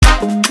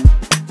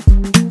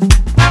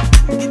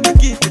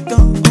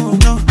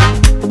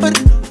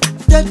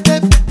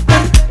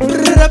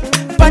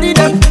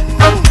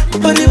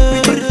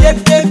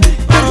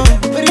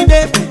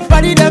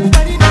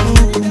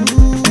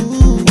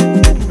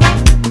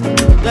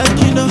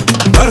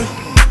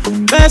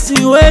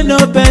Person wey no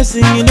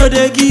person, you know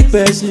they give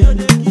person.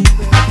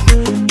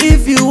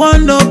 If you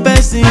want no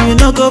person, you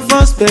no go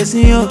force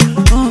person.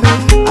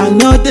 I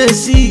know they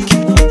sick,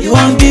 you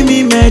won't give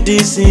me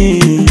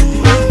medicine.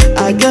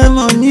 I get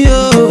money,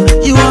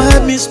 you won't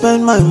help me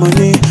spend my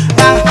money.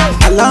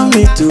 Allow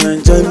me to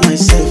enjoy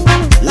myself.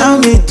 Allow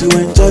me to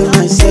enjoy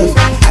myself.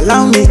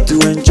 Allow me to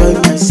enjoy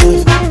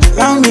myself.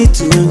 Allow me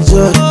to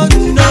enjoy.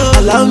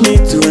 Allow me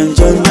to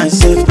enjoy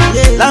myself.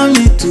 Allow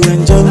me to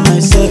enjoy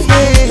myself.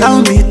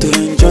 Allow me to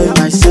enjoy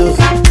myself.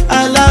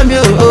 Allow me,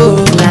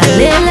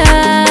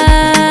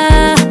 Lalela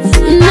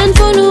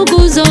nanfuna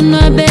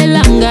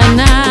ukuzonwabela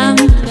mnganam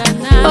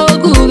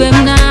okube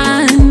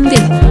mnandi.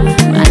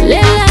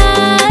 Lalela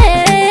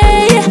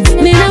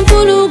mina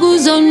mfuna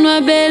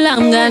ukuzonwabela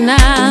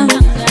mnganam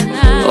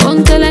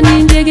ongicela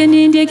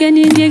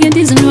nindiyeke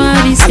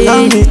ndizinwabise.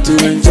 Allow me to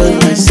enjoy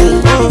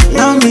myself.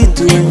 Allow me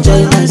to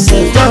enjoy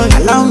myself.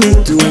 Allow me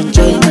to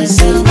enjoy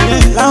myself.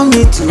 Allow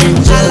me to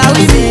enjoy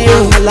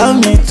myself. Allow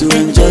me to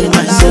enjoy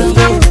myself.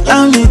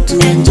 Allow me to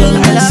enjoy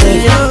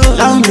myself.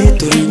 Allow me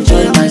to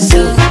enjoy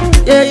myself.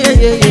 Yeah.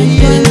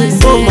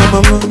 Oh my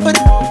mama.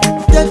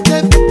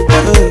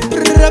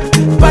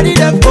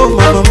 Oh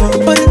my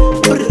mama.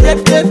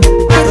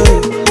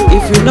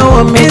 If you know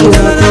what me do,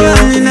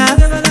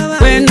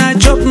 when I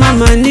drop my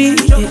money,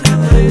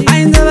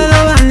 I never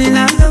know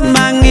Anina.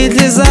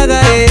 Mangiti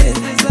zagaye,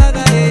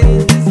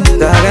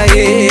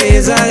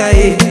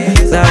 zagaye,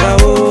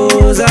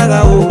 zagao,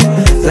 zagao.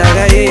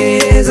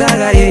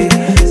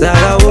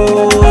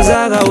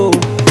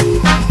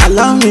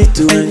 allow me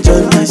to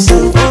enjoy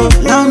myself.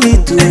 Allow me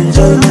to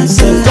enjoy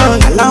myself.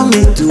 Allow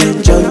me to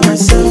enjoy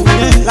myself.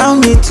 Allow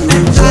me to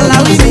enjoy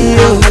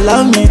myself.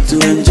 Allow me to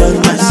enjoy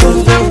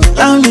myself.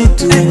 Allow me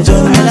to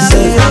enjoy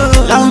myself.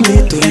 Allow me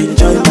to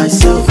enjoy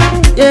myself.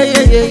 Yeah.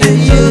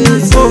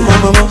 Oh my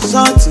mama,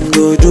 something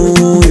go do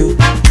you.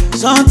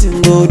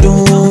 Something go do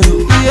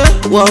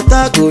you.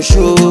 Water go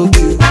shock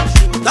you.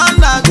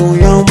 Thunder go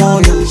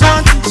yamo you.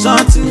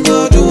 Something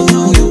go do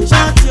you.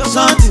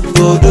 Something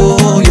go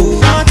do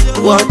you.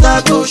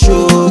 Water go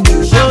show